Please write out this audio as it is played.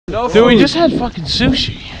No, dude, we just had fucking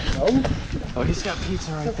sushi. No? Oh, he's got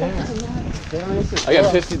pizza right there. I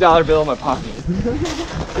got a $50 bill in my pocket.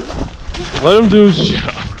 Let him do his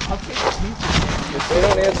job. If they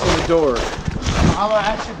don't answer the door. I'm gonna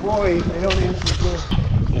ask your boy if they don't answer the door.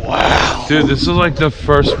 Wow. Dude, this is like the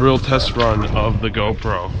first real test run of the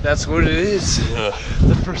GoPro. That's what it is. Yeah.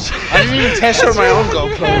 The first. I didn't even test on my own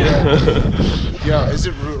GoPro yet. Yo, is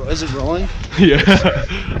it rolling? Yeah.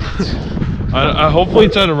 I hopefully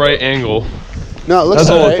it's at a right angle. No, it looks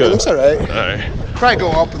alright. It looks alright. Alright. Probably go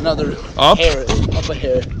up another hair. Up a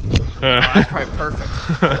hair. That's probably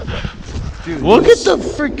perfect. Dude, look at the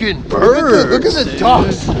freaking bird. Look at the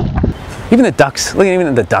ducks. Even the ducks. Look at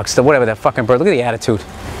even the ducks. The whatever that fucking bird. Look at the attitude.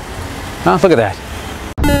 Huh? Look at that.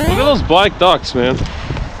 Look at those black ducks, man.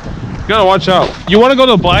 You gotta watch out. You want to go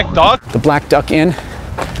to the Black Duck? The Black Duck Inn.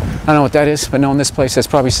 I don't know what that is, but knowing this place, that's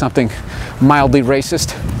probably something mildly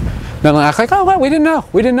racist. They'll act like, oh, well, we didn't know.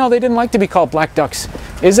 We didn't know they didn't like to be called black ducks.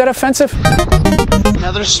 Is that offensive?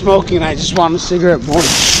 Now they're smoking and I just want a cigarette more.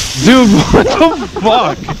 Dude, what the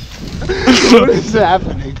fuck? What is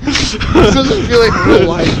happening? This doesn't feel like real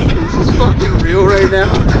life. This is fucking real right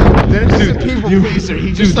now. Dennis is a people pleaser.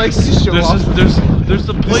 He just likes to show off. There's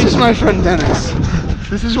the place. This is my friend Dennis.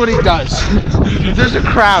 This is what he does. If there's a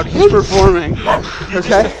crowd, he's performing.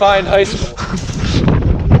 Okay? Fine high school.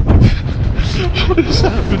 What is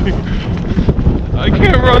happening? I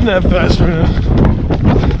can't run that fast right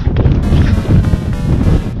now.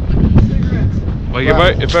 Like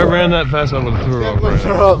if I ran that fast, I would have threw up right now.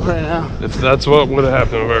 Throw up right now. If that's what would have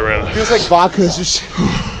happened if I ran that. Feels like vodka is just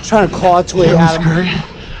trying to claw its way out of me.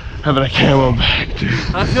 Having a camo back, dude.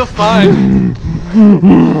 I feel fine.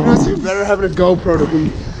 It's better having a GoPro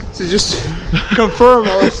to just confirm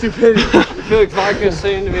all this stupidity. I feel like vodka is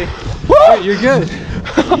saying to me, hey, you're good.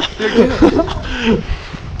 You're good.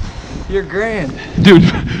 You're grand. Dude,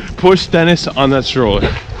 push Dennis on that stroller.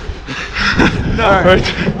 No, alright.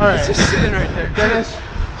 Alright. Just sitting right there. Dennis,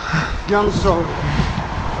 young soul.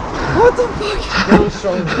 What the fuck? Young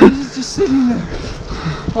soul. Why is it just sitting there?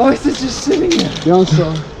 Why is it just sitting there? Young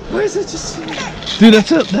soul. Why is it just sitting there?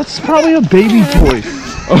 Dude, that's probably a baby toy.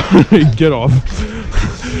 Alright, get off.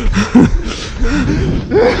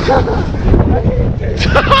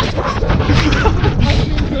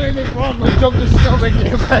 Jump the stomach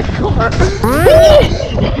in my car.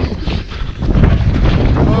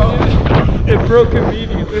 It broke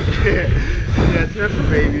immediately. Yeah, they're for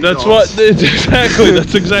babies. That's what, exactly,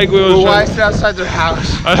 that's exactly what I was Why trying is it outside their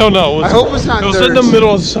house? I don't know. I hope it's not It was theirs. in the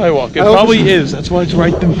middle of the sidewalk. It probably is. That's why it's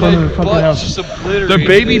right in front of the fucking house. Just obliterated. The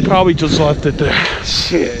baby probably just left it there.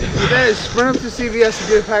 Shit. Dennis, sprint up to CVS and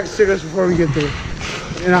get a pack of cigarettes before we get there.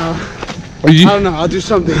 You know, Are you? I don't know, I'll do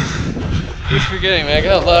something. Keep forgetting, man. I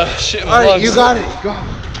got a lot of shit in my Alright, lungs. you got it. Go.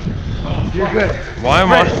 You're good. Why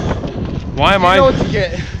am I? Why am You know I? what to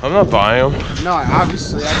get. I'm not buying them. No,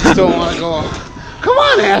 obviously, I just don't want to go. Come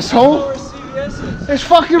on, asshole. It's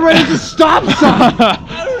fucking ready to stop sign.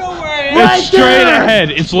 I don't know where I am. Right It's straight there.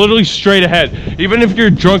 ahead. It's literally straight ahead. Even if you're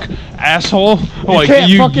a drunk asshole, like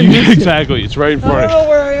can't fucking miss it. exactly, it's right in I front don't of know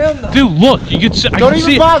where I am though. you. Dude, look, you can see. I Don't can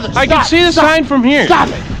even see. bother. I can Stop. see the Stop. sign from here. Stop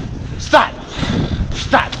it. Stop.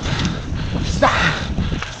 Stop. Stop.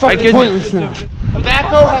 Fucking can- pointless now. That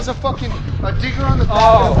though has a fucking digger on the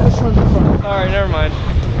back and a pusher on the front. Alright, never mind.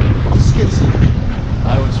 Skits.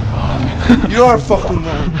 I was wrong. You are fucking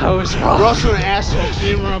wrong. I was wrong. You're also an asshole.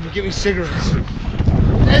 You didn't run up and give me cigarettes.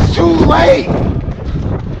 It's too late.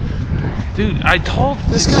 Dude, I told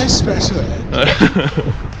This guy's special ed.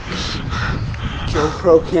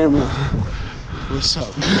 GoPro camera. What's up?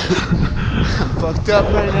 I'm fucked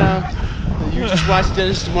up right now. You just watched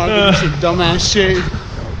Dennis DeMarco do some dumbass shit.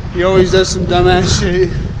 He always does some dumbass shit.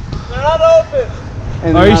 They're not open.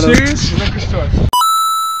 And Are you not a serious? liquor store.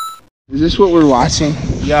 Is this what we're watching?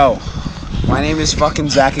 Yo, my name is fucking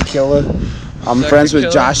Zakk Akilla. I'm Zakk friends with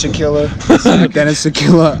Akilla? Josh Akilla. Dennis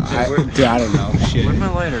Akilla. Dude, I don't know. Shit. Where'd my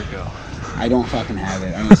lighter go? I don't fucking have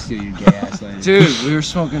it. I'm gonna steal your gay ass lighter. Dude, we were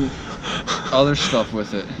smoking other stuff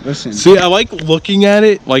with it. Listen. See, I like looking at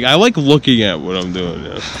it. Like, I like looking at what I'm doing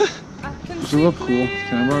now. Does it look cool?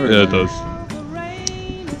 Can I borrow Yeah, it does.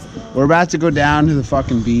 We're about to go down to the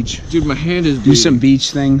fucking beach. Dude, my hand is Do some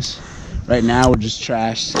beach things. Right now, we're just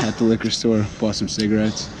trashed at the liquor store. Bought some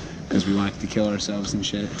cigarettes because we like to kill ourselves and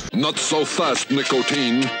shit. Not so fast,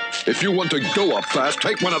 nicotine. If you want to go up fast,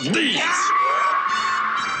 take one of these.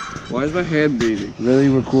 Why is my hand bleeding? Really,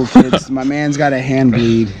 we're cool kids. My man's got a hand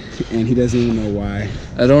bleed, and he doesn't even know why.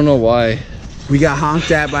 I don't know why. We got honked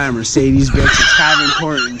at by a Mercedes, bitch. It's kind of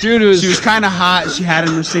important. Dude, she was kind of hot. She had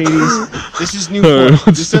a Mercedes. This is Newport.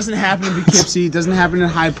 This doesn't happen in Poughkeepsie. It doesn't happen in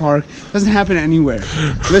Hyde Park. It doesn't happen anywhere.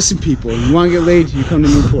 Listen, people. You want to get laid? You come to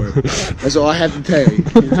Newport. That's all I have to tell you.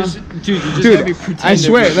 You know? Dude, I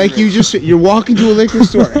swear, like you're walking to a liquor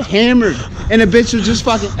store, hammered, and a bitch will just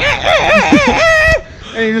fucking.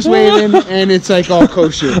 And you just waving, and it's like all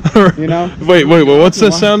kosher, you know? Wait, what's the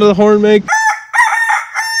sound of the horn make?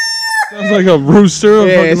 Sounds like a rooster.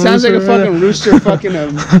 Yeah, it sounds like a fucking rooster fucking a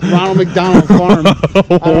Ronald McDonald farm. I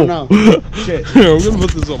don't know. Shit. Here, I'm gonna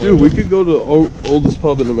put this on. Dude, we could go to the oldest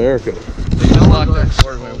pub in America. They just locked that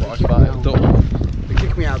door when we walked by. They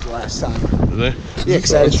kicked me out the last time. Did they? Yeah,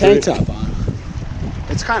 because I had a tank top on.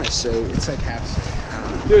 It's kind of silly. It's like half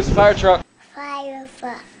silly. Dude, it's a fire truck. Fire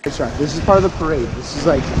truck. This is part of the parade. This is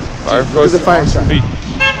like Fire the fire truck.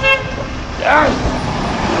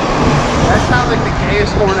 That sounds like the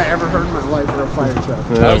gayest horn I ever heard in my life for a fire truck.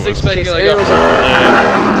 Yeah, I was expecting like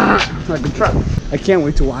a truck. I can't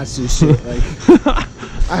wait to watch this shit. Like,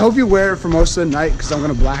 I hope you wear it for most of the night because I'm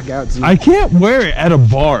gonna black out. Too. I can't wear it at a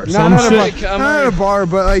bar. Not at a bar,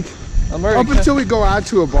 but like up until we go out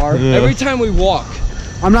to a bar. Yeah. Every time we walk.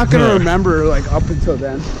 I'm not gonna remember like up until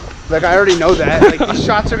then. Like I already know that. Like these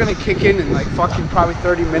shots are gonna kick in like fucking probably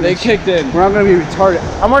 30 minutes. They kicked in. We're not gonna be retarded.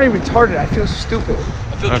 I'm already retarded. I feel stupid.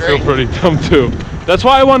 I feel pretty dumb too. That's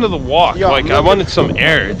why I wanted to walk. Yo, like I wanted some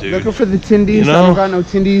air, dude. Looking for the tindies. You know? I don't got no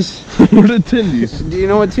tindies. Where are the tindies? Do you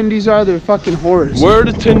know what tindies are? They're fucking whores. Where are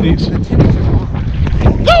the tindies? The tindies are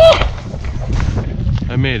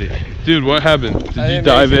gone. I made it. Dude, what happened? Did you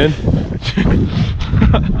dive in?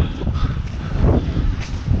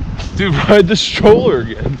 Dude, ride the stroller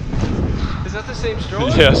again. Is that the same stroller?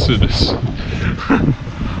 Yes, it is.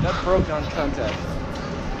 That broke on contact.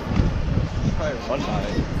 Probably run by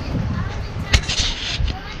it.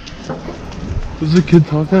 Was the kid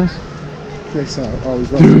talking to us? Yes, always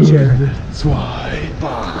run the chair. That's why.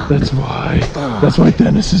 Fuck. That's why. Fuck. That's why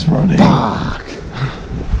Dennis is running. Fuck.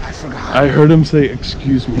 I forgot. I heard him say,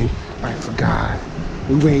 "Excuse me." I forgot.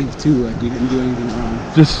 We waved too, like we didn't do anything wrong.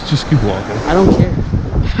 Just keep walking. I don't care.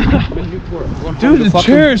 I'm in Newport. Dude, the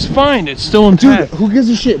chair is fine. It's still intact. Dude, who gives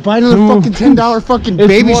a shit? Buy another fucking $10 fucking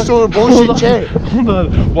baby stroller bullshit chair. Hold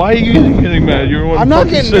on. Why are you getting mad? You're one I'm not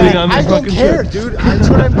fucking getting sitting mad. on this I don't fucking care, chair. dude. That's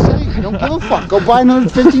what I'm saying. I don't give a fuck. Go buy another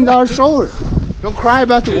 $15 stroller. Don't cry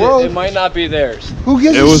about the world. It might not be theirs. Who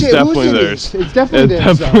gives It a was shit? definitely Who's theirs. It's definitely It's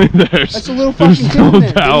theirs. definitely theirs. That's a little fucking There's kid no in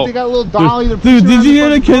there. doubt. They got a little dolly. Dude, did you hear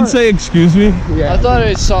the kid say, "Excuse me"? Yeah. I thought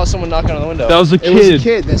I saw someone knocking on the window. That was a It was a kid.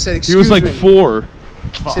 kid that said, excuse He was like me. 4.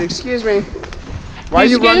 He said, excuse me. Why are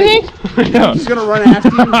you running? Yeah. He's gonna run after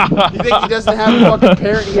you. You think he doesn't have a fucking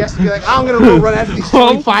parent? He has to be like, I'm gonna go run after these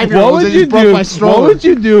 25-year-olds that just broke my stroller. What would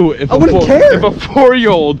you do if I wouldn't care. if a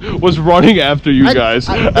 4-year-old was running after you guys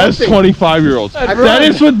as 25-year-olds?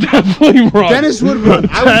 Dennis would definitely run. Dennis would run.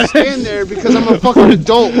 I would stand there because I'm a fucking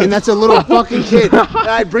adult and that's a little fucking kid. And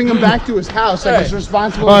I'd bring him back to his house like he's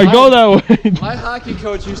responsible. All right, go that way. My hockey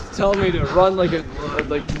coach used to tell me to run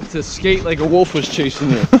to skate like a wolf was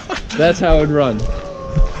chasing you. That's how I'd run.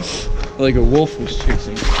 Like a wolf was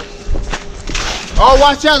chasing. Oh,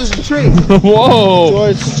 watch out, there's a tree.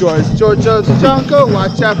 Whoa. George of the jungle,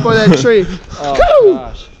 watch out for that tree. Oh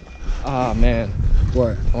gosh. Ah man.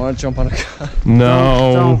 What? I want to jump on a car.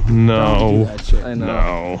 No, Don't do no, that shit. I know.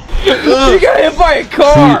 no. You got hit by a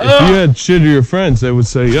car! If you had shit to your friends, they would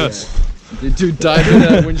say yes. Dude, dive into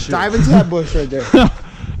that windshield. Dive into that bush right there.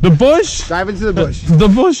 The bush? Dive into the bush. The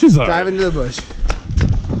bush is Dive alright. into the bush.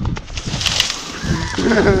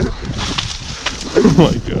 Oh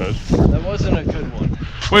my god. That wasn't a good one.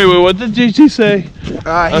 Wait, what did JT say?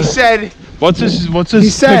 He said, What's his he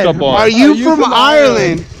said, pickup line? are you from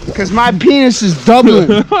Ireland? Because my penis is Dublin.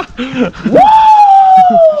 Woo!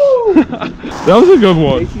 That was a good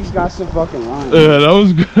one. JT's got some fucking lines. Yeah, that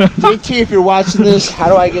was good. JT, if you're watching this, how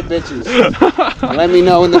do I get bitches? Let me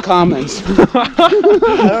know in the comments. I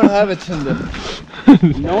don't have a Tinder.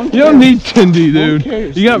 No one cares. You don't need Tindy, dude.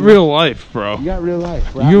 cares, You got dude? real life, bro. You got real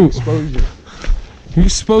life. We're You- having exposure. You're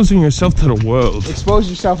exposing yourself to the world. Expose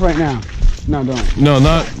yourself right now. No, don't. No,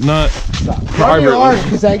 not. Stop. Rub Private your arm one.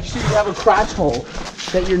 because actually you have a crotch hole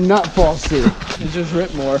that your nut falls through. It just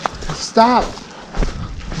ripped more. Stop.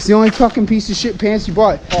 It's the only fucking piece of shit pants you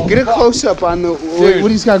bought. Get a close up on the what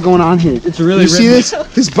he's got going on here. It's really You see ripped.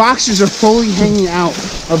 this? His boxers are fully hanging out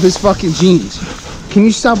of his fucking jeans. Can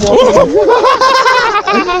you stop walking?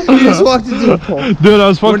 You just walked into a pole. Dude, I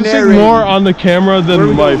was focusing narrating. more on the camera Where than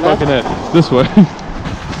we my going, left? fucking head. This way.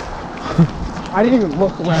 I didn't even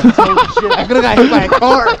look around. Holy shit! I could have got hit by a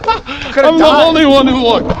car. I'm the only one who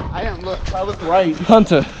looked. I didn't look. I look right.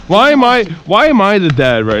 Hunter. Why am I the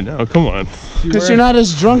dad right now? Come on. Because you're not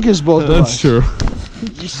as drunk as both of us. That's true.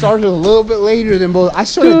 You started a little bit later than both. I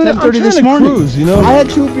started Dude, at 10:30 I'm this trying to morning. cruise, you know? I had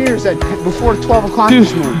 2 beers before 12 o'clock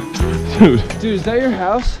this morning. Dude, Dude, is that your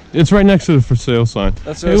house? it's right next to the for sale sign.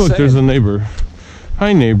 That's what Hey, I was look, there's a saying. neighbor.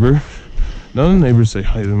 Hi, neighbor. None of the neighbors say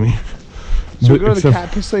hi to me. So we go to the Except-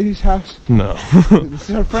 cat piss lady's house. No. This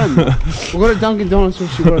is our friend. We'll go to Dunkin' Donuts when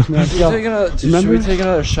she goes, man. Should we take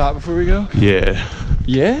another shot before we go? Yeah.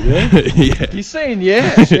 Yeah? Yeah. He's saying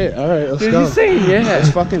yeah. Shit, all right, let's Dude, go. he's saying yeah. Let's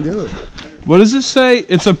fucking do it. What does it say?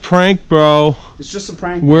 It's a prank, bro. It's just a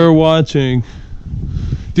prank. We're watching.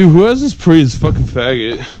 Dude, who has this Prius? Fucking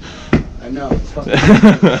faggot. I know. It's fucking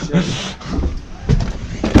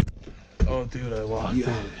Oh, dude, I locked it.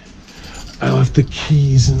 I left the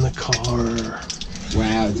keys in the car.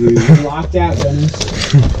 Wow, dude. We're locked out,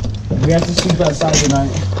 Dennis. We have to sleep outside tonight.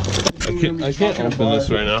 I can't open this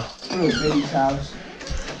right now. Go to baby's house.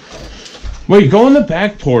 Wait, go on the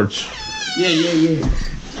back porch. Yeah.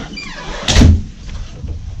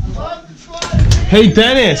 Hey,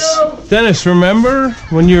 Dennis. Dennis, remember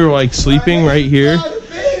when you were like sleeping right here?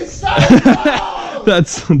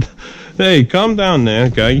 That's. Hey, calm down there,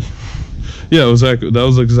 guy. Yeah, that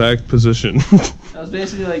was exact position. That was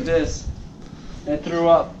basically like this. I threw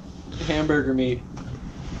up hamburger meat.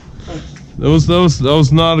 That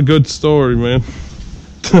was not a good story, man.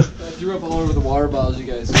 I threw up all over the water bottles, you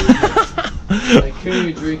guys. I couldn't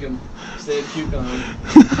even drink them. Stay puke on them.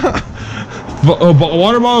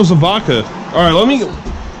 Water bottles of vodka. All right, let me.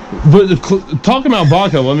 But talking about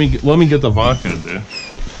vodka, let me get the vodka, dude.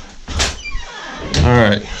 All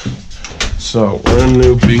right. So we're in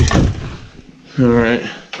Newport. All right.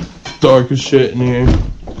 Dark as shit in here.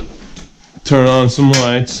 Turn on some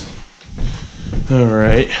lights. All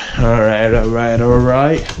right.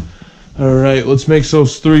 Let's make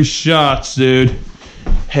those 3 shots, dude.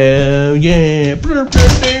 Hell yeah.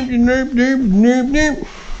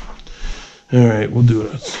 All right, we'll do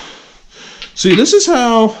it. See, this is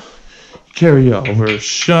how you carry over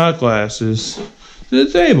shot glasses to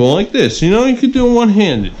the table like this. You know, you could do it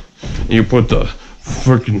one-handed. You put the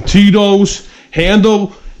freaking Tito's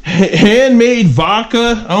handmade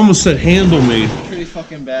vodka. I almost said handle-made. Pretty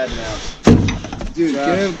fucking bad now. Dude,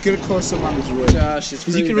 get a close up on his rig. Josh, it's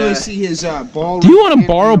Because pretty you can really bad. see his ball. Do you want to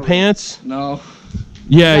borrow pants? No,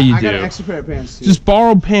 Yeah, you I got an do. extra pair of pants, too. Just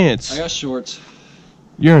borrow pants. I got shorts.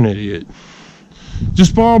 You're an idiot.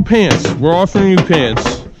 Just borrow pants. We're offering you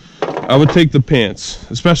pants. I would take the pants,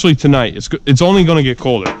 especially tonight. It's only going to get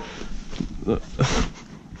colder. I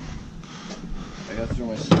gotta throw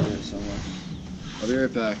my cigarette somewhere. I'll be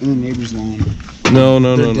right back. In the neighbor's lawn. No.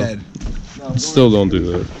 They're dead. Still don't do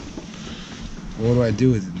that. What do I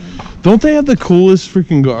do with it, man? Don't they have the coolest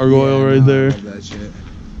freaking gargoyle Yeah, right no, I there? love that shit.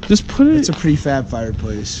 Just put it. It's a prefab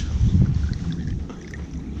fireplace.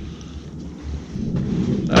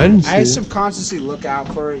 I didn't see I it. subconsciously look out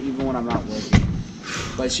for it even when I'm not looking.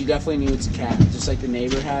 But she definitely knew it's a cat, just like the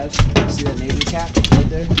neighbor has. See that neighbor cat right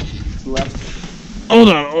there? To the left. Hold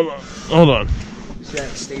on. You see that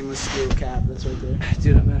stainless steel cap that's right there?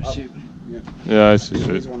 Dude, I'm out of shape. Yeah, I see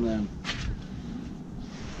He's it. one of them.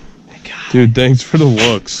 Dude, thanks for the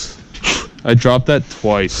looks. I dropped that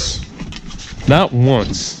twice. Not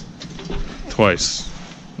once. Twice.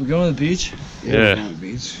 We're going to the beach? Yeah. We're going to the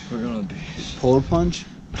beach. We're going to the beach. Polar plunge?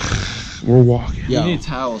 We're walking. Yo, You need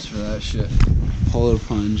towels for that shit. polar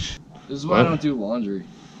plunge. This is why What? I don't do laundry.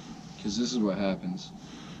 Because this is what happens.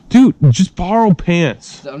 Dude, just borrow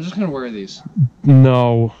pants. I'm just gonna wear these.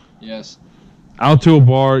 No. Yes. Out to a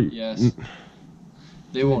bar. Yes.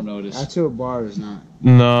 They won't notice. Out to a bar is not.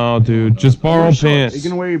 No, dude. Just borrow Are you pants.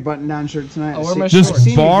 gonna wear your button-down shirt tonight? I'll wear my Just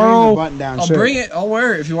shorts. borrow- Button-down I'll shirt. bring it. I'll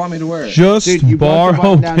wear it if you want me to wear it. Just Dude, you brought the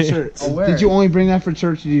borrow button-down pants. shirt. I'll wear Did it. you only bring that for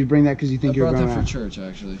church, or did you bring that because you think I you're brought going that for out? church,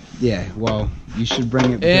 actually. Yeah, well, you should bring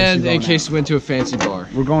it. because And you're in going case out. we went to a fancy bar.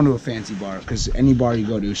 We're going to a fancy bar, because any bar you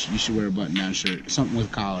go to, you should wear a button-down shirt, something with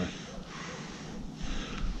a collar.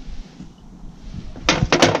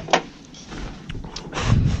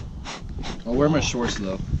 I'll wear my shorts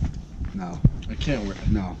though. No, I can't wear.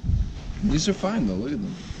 no, These are fine though. Look at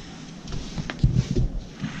them.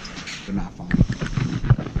 they're not fun.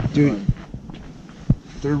 Dude,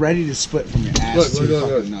 they're ready to split from your ass. Look, too. look, look,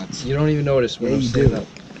 Fucking look. nuts. You don't even notice when Yeah, I'm you standing do. up.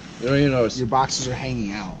 You don't even notice. Your boxes are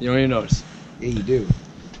hanging out. You don't even notice. Yeah, you do.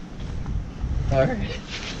 All right.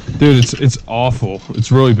 Dude, it's awful.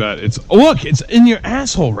 It's really bad. Look, it's in your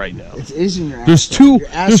asshole right now. It is in your ass. There's two-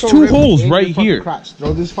 there's two holes right here. Crotch.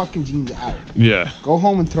 Throw this fucking jeans out. Yeah. Go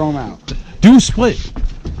home and throw them out. Do a split.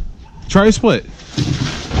 Try a split.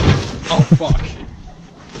 Oh fuck.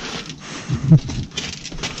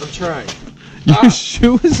 I'm trying. Your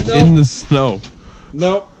shoe is in the snow.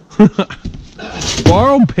 Nope.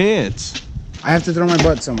 Borrow pants. I have to throw my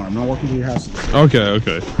butt somewhere. I'm not walking to your house. Okay,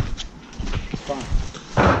 okay. Fine.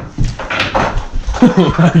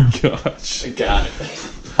 Oh my gosh. I got it.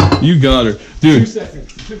 You got her. Dude. 2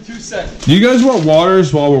 seconds. 2 seconds. Do you guys want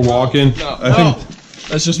waters while we're walking? No. I think.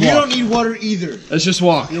 Let's just You walk. don't need water either. Let's just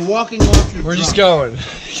walk. You're walking off your We're just drunk. going.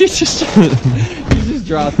 You just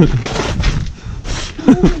dropped it.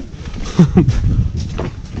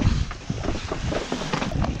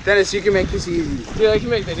 Dennis, you can make this easy. Dude, I can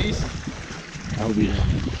make that easy. I'll be there.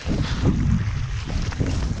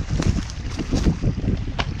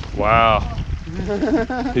 Wow.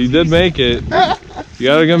 He did make it. You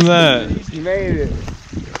gotta give him that. You made it.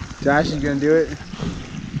 Josh, you gonna do it?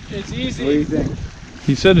 It's What do you easy. think?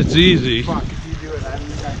 He said it's easy. Fuck, if you do it, I mean,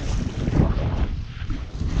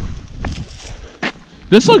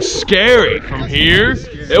 This looks scary from here.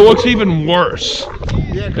 It looks even worse.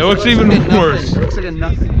 yeah, It looks even worse. It looks like a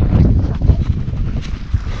nothing.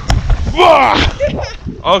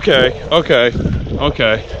 Okay, okay,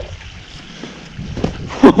 okay.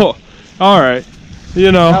 All right.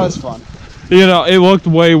 You know. That was fun. You know, it looked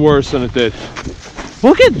way worse than it did.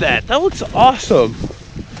 Look at that. That looks awesome.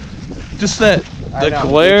 Just that, I the know,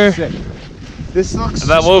 glare. it looks sick. This looks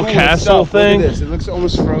That little cool castle itself. Look at thing. this. It looks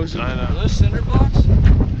almost frozen. I know. Are those cinder blocks?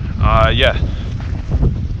 Yeah.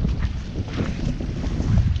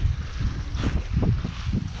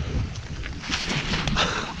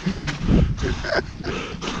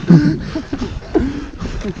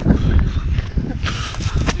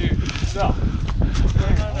 Dude, no.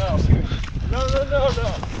 No.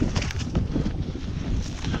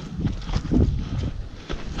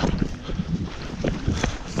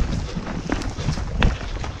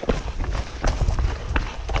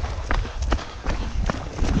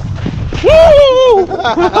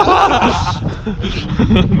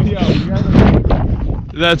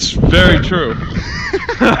 That's very true. Take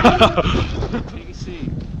a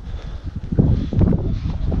seat.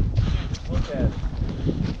 Look at it.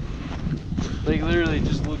 Like literally,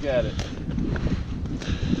 just look at it.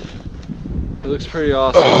 It looks pretty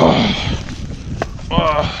awesome.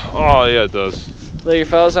 Oh yeah, it does. Like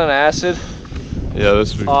if I was on acid, Yeah,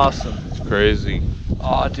 this would be awesome. crazy.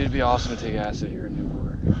 Oh, dude, it'd be awesome to take acid here in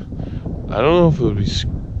Newport. I don't know if it would be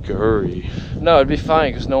scary. No, it'd be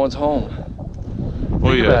fine because no one's home. Oh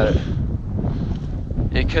Think yeah. about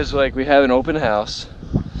it. Because like we have an open house,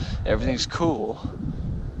 everything's cool.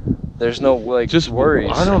 There's no like Just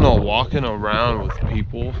worries. I don't know, walking around with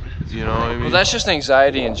people. You know what I mean? Well, that's just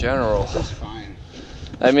anxiety in general. That's fine.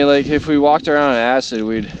 I mean, like if we walked around on acid,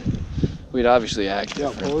 we'd obviously act Yeah,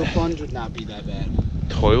 different. polar plunge would not be that bad.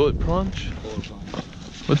 Toilet plunge? Polar plunge.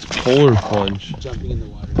 What's polar plunge? Jumping in the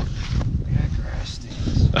water. Yeah, grass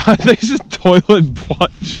stains. I think it's a toilet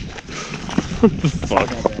plunge. What the fuck?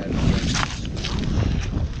 Not that bad.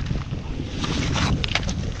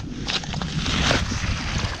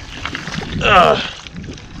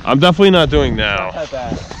 I'm definitely not doing now. Not that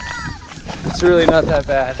bad. It's really not that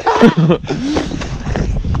bad.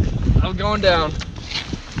 I'm going down.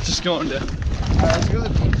 Just going down. Alright, let's go to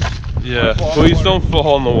the beach. Yeah, please don't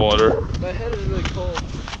fall in the water. My head is really cold.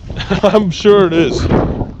 I'm sure it is.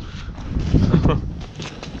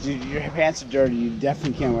 Dude, your pants are dirty. You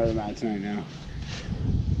definitely can't wear them out tonight now.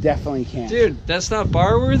 Definitely can't. Dude, that's not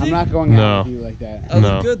bar worthy? I'm not going No. out with you like that. That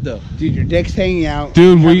No. was good though. Dude, your dick's hanging out.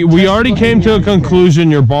 Dude, You we have a already testicle came to a hanging out of your conclusion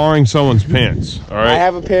you're borrowing someone's pants. pants. I Alright?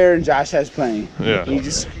 have a pair and Josh has plenty. Yeah. I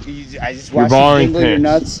just You're watch you borrowing jingle your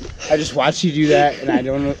pants. nuts. I just watch you do that, and I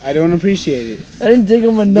don't appreciate it. I didn't dig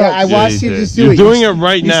on my Yeah, I nuts. watched you you did. just do You're it. doing He- it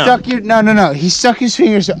right he now. Stuck your no. He stuck his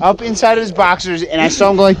fingers up inside of his boxers, and I saw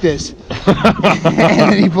him go like this, and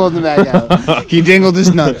then he pulled them back out. He dingled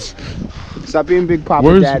his nuts. Stop being Big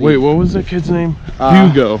Papa Daddy. Wait, what was that kid's name?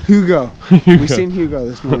 Hugo. Hugo. We seen Hugo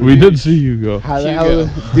this morning. We did see Hugo. How the hell,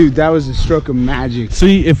 dude? That was a stroke of magic.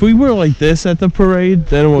 See, if we were like this at the parade,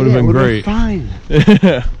 then it would have Yeah, been would've great. Fine.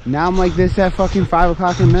 Now I'm like this at fucking 5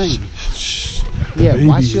 o'clock at night. Yeah, Baby,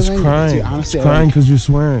 watch your it's language. crying. Dude, honestly, It's crying because you're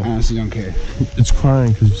swearing. I honestly don't care. It's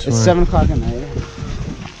crying because you're swearing. It's 7 o'clock at night.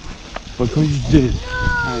 Because you did.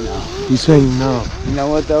 I know. He's saying no. You know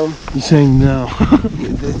what though? He's saying no.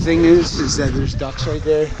 The thing is that there's ducks right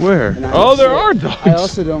there. Where? And I Oh, there also- are dogs. I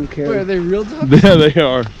also don't care. Wait, are they real dogs? Yeah, they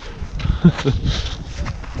are.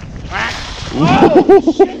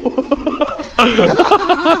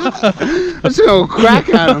 Let's go crack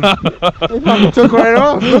at him. They fucking took right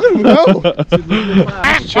off. Look at him go.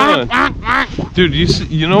 Dude,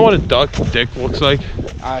 you know what a duck dick looks like?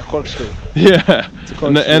 Corkscrew. Yeah.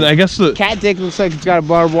 And I guess the cat dick looks like it's got a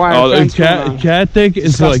barbed wire. Oh, the cat dick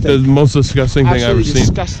is like the most disgusting thing I've ever seen.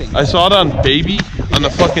 Disgusting. I saw it on Baby, on the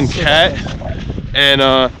fucking cat, and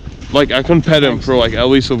like I couldn't pet him for like at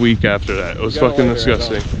least a week after that. It was fucking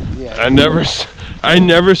disgusting. Yeah. I never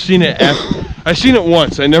seen it. I seen it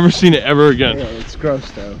once. I never seen it ever again. Yeah, it's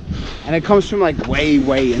gross though, and it comes from like way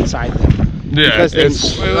inside them. Yeah, because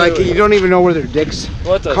it's like you don't even know where their dicks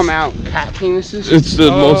come out. Cat penises. It's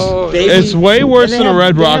the most. Baby. It's way worse than a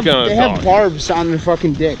red rocket on a dog. They have barbs on their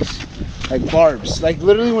fucking dicks, like barbs. Like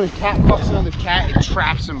literally, when a cat fucks another cat, it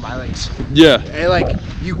traps them by like. Yeah. And like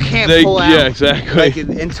you can't pull out. Yeah, exactly. Like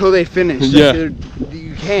until they finish. Like,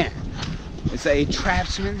 you can't. It's like it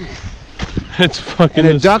traps them in there. It's fucking and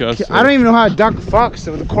a disgusting. Duck, I don't even know how a duck fucks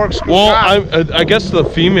with a corkscrew. Well, I guess the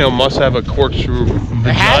female must have a corkscrew vagina.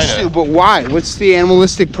 It has to, but why? What's the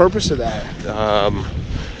animalistic purpose of that?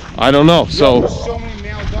 I don't know. So so many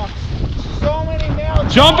male ducks. So many male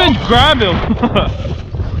ducks. Jump and grab him.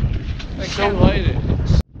 I can't light it.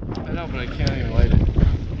 I know, but I can't even light it.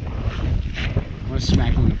 I'm gonna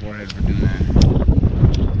smack him in the forehead for doing that.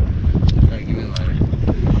 Alright, give me the lighter.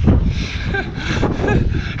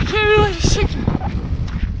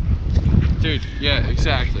 Dude, yeah,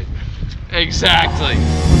 exactly. Exactly.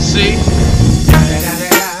 See?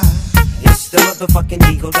 It's the motherfucking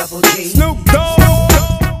Eagle Double G. Snoop Dogg!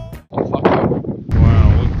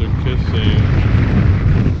 Wow, look, they're kissing.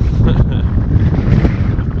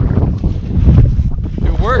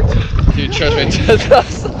 It worked. Dude, trust me.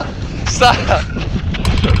 Stop.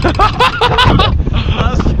 I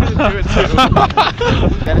was gonna do it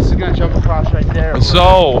too. Dennis is gonna jump across right there.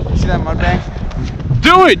 So. See that mud bank?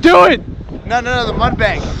 Do it! Do it! No, the mud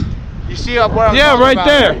bank. You see up where I'm Yeah, talking right about,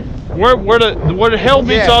 there. Right? Where the hill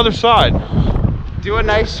meets the other side. Do a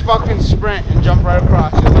nice fucking sprint and jump right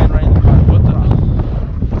across. You'll land right in the mud. What the?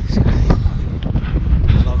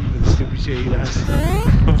 I love you for the stupid shit he does.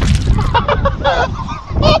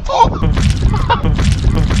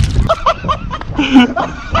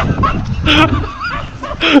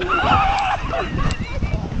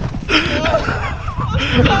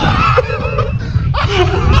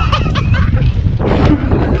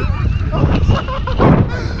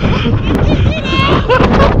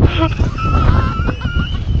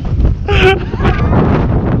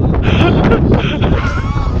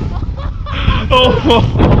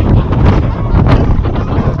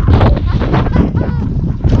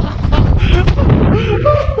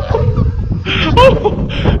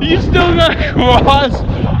 You still gotta cross?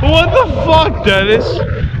 What the fuck, Dennis?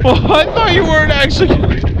 Well, I thought you weren't actually.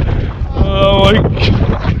 Oh my god.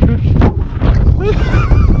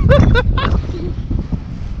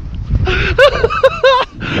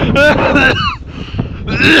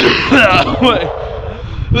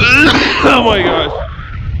 Oh my gosh.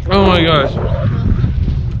 Oh my gosh.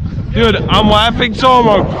 Dude, I'm laughing so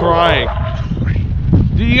I'm crying.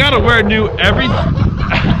 Dude, you gotta wear new everything.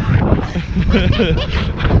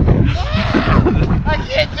 I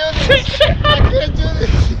can't do this. I can't do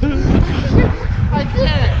this. I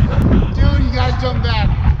can't. Dude, you gotta jump back.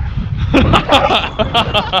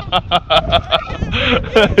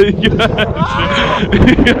 You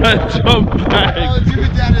gotta jump back. Oh,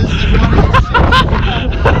 dude, that is the funniest shit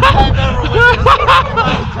I've ever witnessed in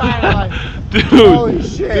my entire life. Dude, holy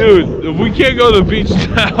shit. Dude, we can't go to the beach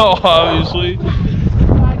now, obviously.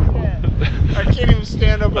 I can't even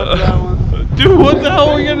stand up after that one. Dude, what the hell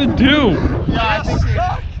are we gonna do? Yeah,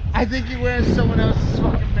 I think you're wearing someone else's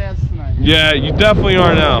fucking pants tonight. Yeah, you definitely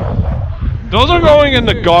are now. Those are going in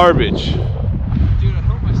the garbage. Dude, I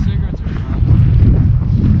hope my cigarettes are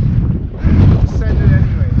fine. Send it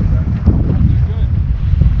anyway.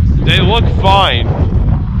 They look fine.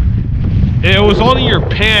 It was only your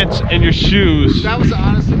pants and your shoes. That was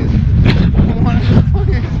honestly one of the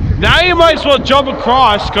funniest. Now you might as well jump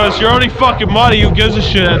across because you're already fucking muddy. Who gives a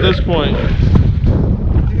shit at this point?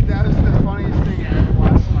 Dude, that is the funniest thing I ever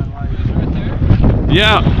watched in my life. It's right there?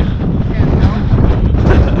 Yeah.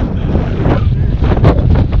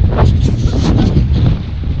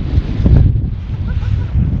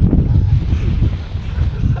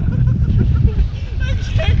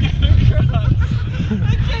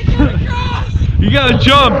 You gotta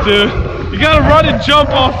jump, dude. You gotta run and jump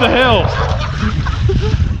off the hill.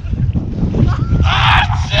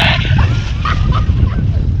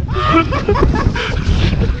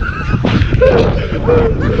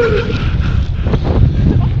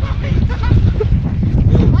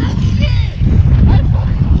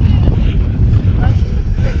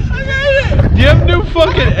 do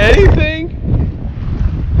fucking anything?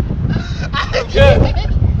 I'm good.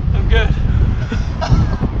 I'm good.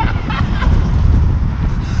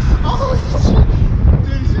 Holy shit.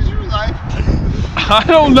 Dude, is this your life? I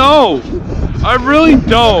don't know. I really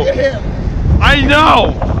don't. Look at him. I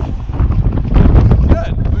know.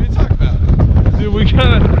 Good. What are you talking about? Dude,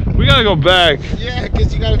 we gotta go back. Yeah,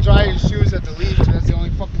 because you gotta dry your shoes at the least. That's the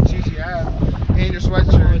only fucking shoes you have. And your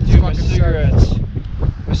sweatshirt. It's Dude, my fucking cigarettes.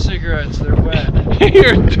 My cigarettes, they're wet.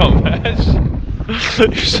 You're a dumbass.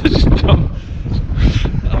 You're such a dumbass.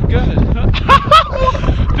 I'm good.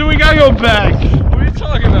 Dude, we gotta go back. What are you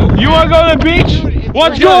talking about? You wanna go to the beach? Dude,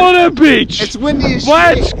 Let's windy. go to the beach. It's windy as shit.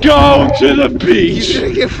 Let's go to the He's beach.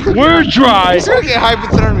 gonna get fucking, We're dry. he's gonna get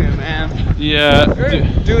hypothermia, man. Yeah.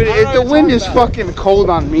 Dude, the wind is fucking cold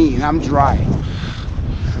on me and I'm dry.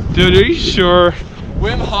 Dude, are you sure?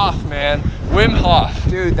 Wim Hof, man. Wim Hof.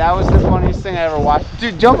 Dude, that was the funniest thing I ever watched.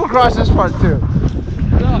 Dude, jump across this part too.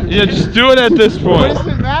 Yeah, just do it at this What point. does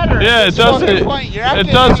it matter? Yeah, It's it doesn't. fucking point. You're It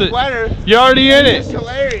actually doesn't. getting wetter. You're already in It's it.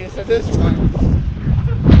 hilarious at this point.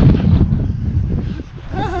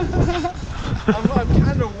 I'm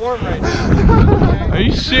kind of warm right now. Are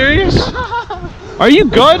you serious? Are you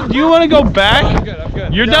good? Do you want to go back? I'm good, I'm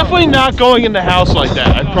good. You're definitely not going in the house like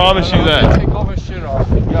that. I promise you that. Take all my shit off.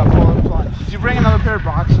 Yeah, pull up front. Did you bring another pair of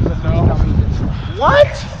boxers? No.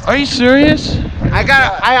 What? Are you serious?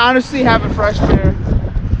 I honestly have a fresh pair.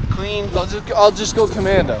 Clean. I'll just go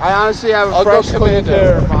commando. I honestly have a I'll go fresh clean commando.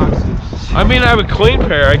 pair of boxers. I mean, I have a clean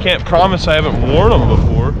pair. I can't promise I haven't worn them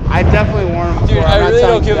before. I definitely worn them Dude, before. I I'm not really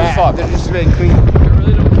telling don't you give a that. fuck. They're just very clean. I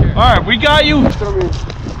really don't care. All right, we got you. Throw me.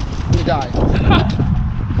 You die.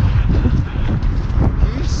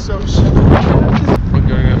 He's so shit. We're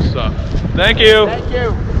gonna stop. Thank you. Thank you.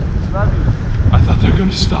 Love you. I thought they were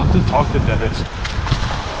gonna stop to talk to Dennis.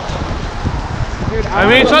 Dude, I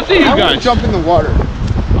mean, it's up to you I want guys. to jump in the water.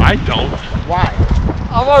 I don't. Why?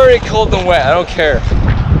 I'm already cold and wet. I don't care.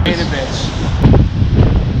 Ain't a bitch.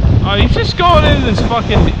 Oh, he's just going in his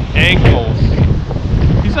fucking ankles.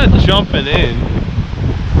 He's not jumping in.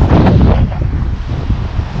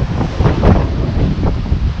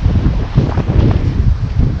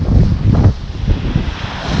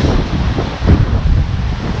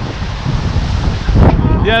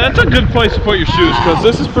 Yeah, that's a good place to put your shoes because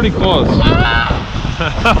this is pretty close.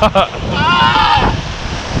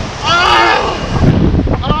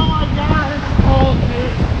 Oh my god, it's cold,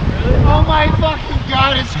 dude. Oh my fucking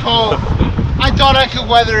god, it's cold. I thought I could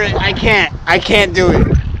weather it. I can't. I can't do it.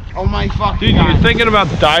 Oh my fucking Dude, god. you're thinking about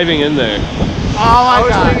diving in there. Oh my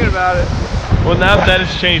god. thinking about it. Well, now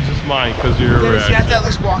Dennis changed his mind because of your Dennis, you have reaction. to at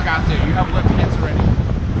least walk out there. You have wet pants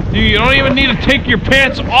already. Dude, you don't even need to take your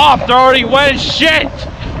pants off. They're already wet as shit.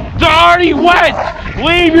 They're already wet.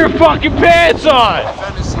 Leave your fucking pants on.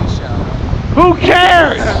 Found a seashell. Who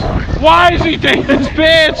cares? Why is he taking his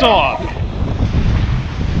pants off?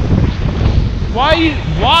 Why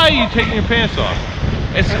are you taking your pants off?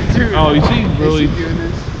 It's Dude, oh, you see, really. Is he doing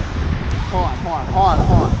this? Hold on.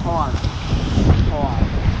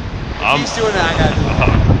 He's doing it, I gotta do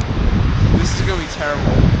it. This is gonna be terrible.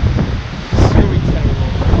 This is gonna be terrible.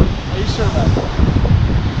 Are you sure about that?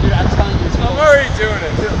 Dude, I'm telling you, it's I'm already doing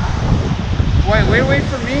it. Wait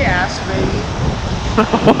for me, ass baby.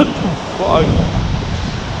 What the fuck?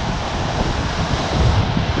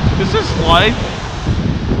 Is this life?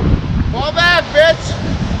 Fall back, bitch!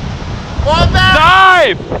 Fall back!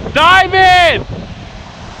 Dive! Dive in!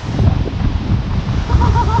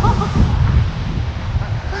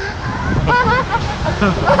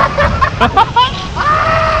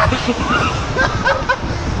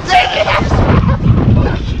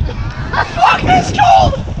 Fuck, it's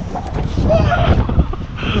cold!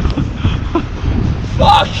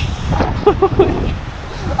 Fuck!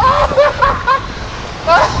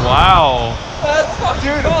 Wow. That's fucking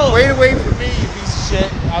Dude, cold. wait for me, you piece of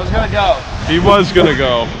shit. I was gonna go. He was gonna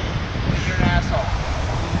go. You're an asshole.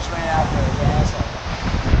 You just ran out there, you're an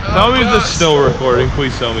asshole. Tell me if this is still recording.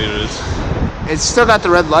 Please tell me it is. It's still got the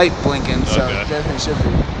red light blinking, so Okay. it definitely should be.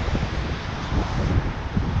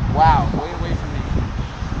 Wow, wait for me.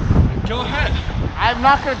 Go ahead. I'm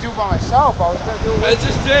not gonna do it by myself. I was gonna do it I with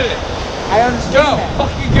just did it. I understand Go. that.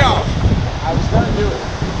 Fucking go. I was gonna do it.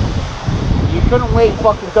 You couldn't wait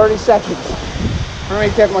fucking 30 seconds for me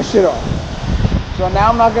to take my shit off. So now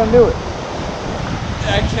I'm not gonna do it.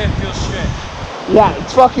 I can't feel shit. Yeah,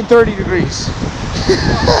 it's fucking 30 degrees.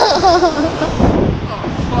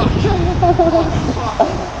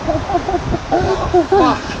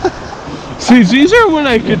 See, these are when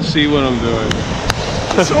I could see what I'm doing.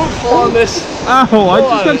 Don't fall on this. Ow, I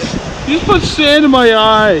Hold just on. got You just put sand in my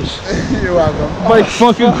eyes. You're welcome. Like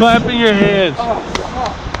fucking clapping your hands.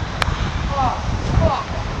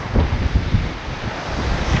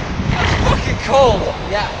 It's fucking cold.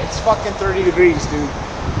 Yeah, it's fucking 30 degrees, dude.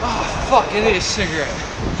 Oh, fuck, I need a cigarette.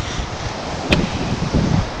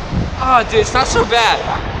 Oh, dude, it's not so bad.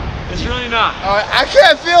 It's really not. Oh, I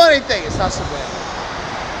can't feel anything. It's not so bad.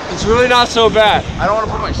 It's really not so bad. I don't want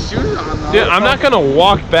to put my shoes on though. Dude, I'm not gonna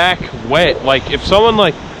walk back wet. Like if someone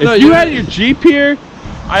if No, you had your Jeep here,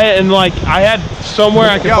 I had somewhere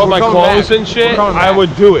I could Yo, put we're my coming clothes back. and shit, We're coming I back.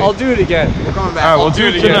 would do it. I'll do it again. We're coming back. All right, we'll do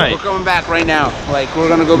it tonight. We're coming back right now. Like we're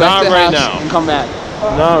gonna go back Not to the right house now. and come back.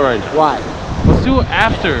 Not right now. Why? Let's do it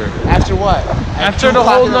after. After what? After 2 the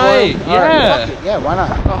o'clock whole in the morning? night, All right, yeah. fuck it. Yeah, why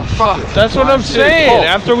not? Oh, fuck it. That's what I'm Dude, saying. pull.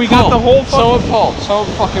 After we got Pull. the whole fucking.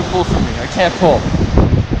 Someone fucking pull for me. I can't pull.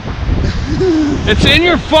 It's in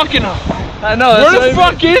your fucking. I know. That's Where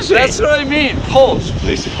what the fuck is it? That's what I mean. Pull,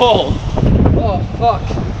 please pull. Oh fuck.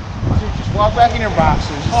 Dude, just walk back in your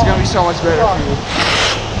boxers. It's gonna be so much better for you.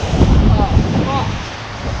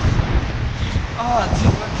 Oh,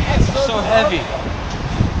 dude, my pants are so heavy.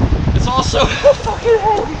 It's all so fucking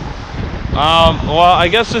heavy. Well, I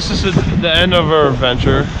guess this is the end of our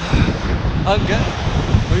adventure. I'm good.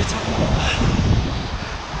 What are you talking about?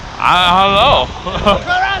 I don't know.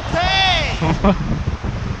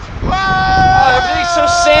 Oh, everything's so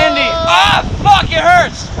sandy. Ah, fuck, it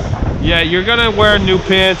hurts. Yeah, you're gonna wear new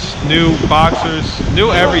pants, new boxers,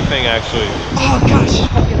 new everything actually. Oh gosh, it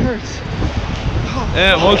fucking hurts.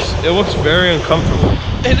 And it looks very uncomfortable.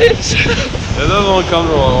 It is. It doesn't look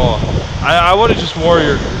comfortable at all. I would have just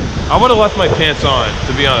I would have left my pants on,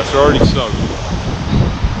 to be honest. They're already soaked.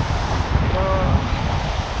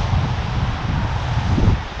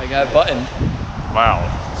 I got it buttoned. Wow.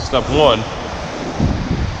 Step 1.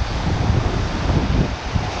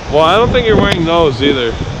 Well, I don't think you're wearing those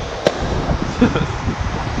either.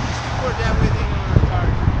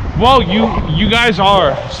 Well, you guys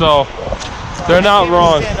are, so they're not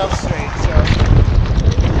wrong. Stand up straight, so.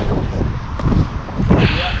 There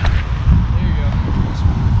you go.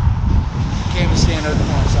 Can't even stand up the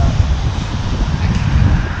corner side.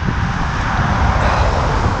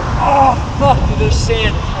 Oh fuck, dude, there's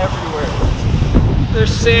sand everywhere.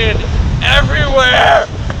 There's sand everywhere.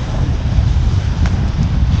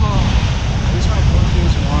 At least my book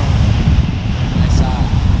is warm. Nice out.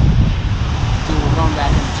 Dude, we're going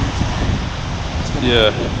back in the gym tonight. It's gonna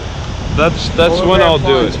Yeah. That's Polar when bear I'll do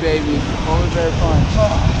punch, it. baby. Polar bear punch.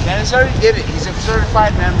 Dennis already did it. He's a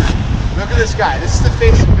certified member. Look at this guy. This is the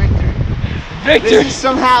face of victory. Victor. This is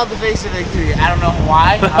somehow the face of victory. I don't know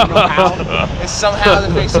why. I don't know how. It's somehow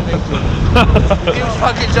the face of victory. The dude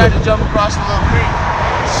fucking tried to jump across the little creek.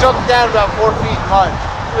 Shoved down about 4 feet in mud.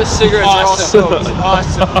 The cigarettes are all soaked.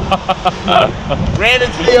 Awesome. Ran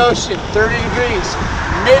into the ocean. 30 degrees.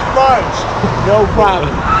 Mid-March. No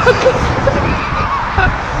problem.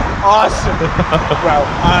 Awesome. Bro,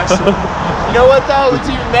 awesome. You know what though? It's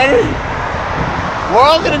even better. We're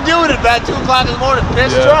all gonna do it at about 2 o'clock in the morning.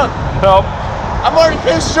 Pissed drunk. Help. I'm already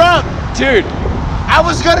pissed drunk. Dude, I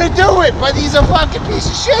was gonna do it, but he's a fucking piece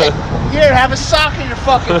of shit. Here, have a sock in your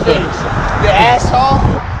fucking face. You asshole.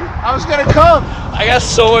 I was gonna come. I got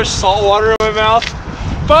so much salt water in my mouth.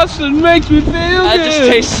 Bustin' makes me feel I good. just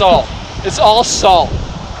taste salt. It's all salt.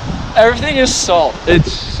 Everything is salt. It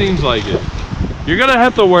seems like it. You're gonna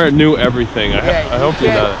have to wear new everything. I hope you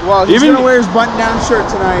know that. Well, he's Even gonna wear his button-down shirt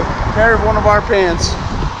tonight. Pair of one of our pants.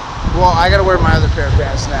 Well, I gotta wear my other pair of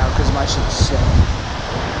pants now because my shit's so.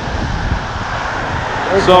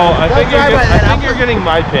 So I think you're getting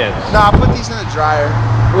my pants. No, I'll put these in the dryer.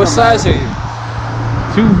 What size are you?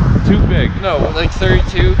 Too big. No, like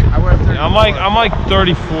 32. I wear 34. I'm like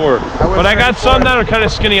 34, but I got 34. some that are kind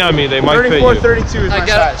of skinny on me. They might fit 34, you. 32 is my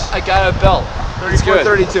size. I got a belt. 34, good.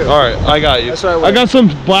 32. All right, I got you. That's what I wear. I got some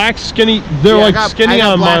black skinny. They're Yeah, like I skinny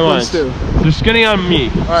got on black my ones lines. too. They're skinny on me,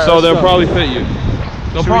 right, so let's they'll go. probably fit you.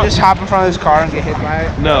 Should we just hop in front of this car and get hit by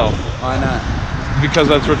it? No, Why not? because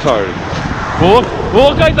that's retarded. We'll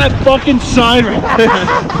look like that fucking sign right there.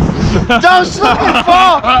 Don't slip and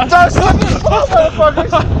fall! Don't slip and fall,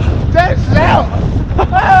 motherfuckers! That's now!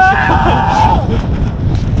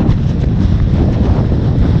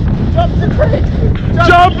 Jump the creek!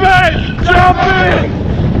 Jump in! Jump in!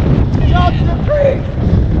 Jump the creek!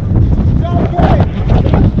 Jump it!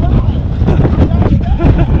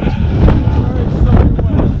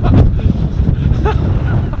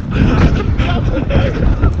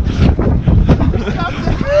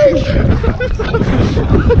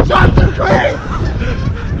 Jump the creek!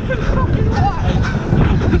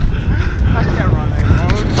 I can't run anymore.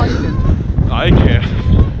 We're fighting. I can't.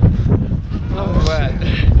 Oh, wet.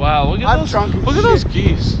 Wow, look drunk as Look at shit. those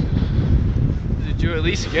geese. Did you at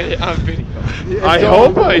least get it on video? I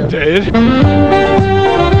hope I did.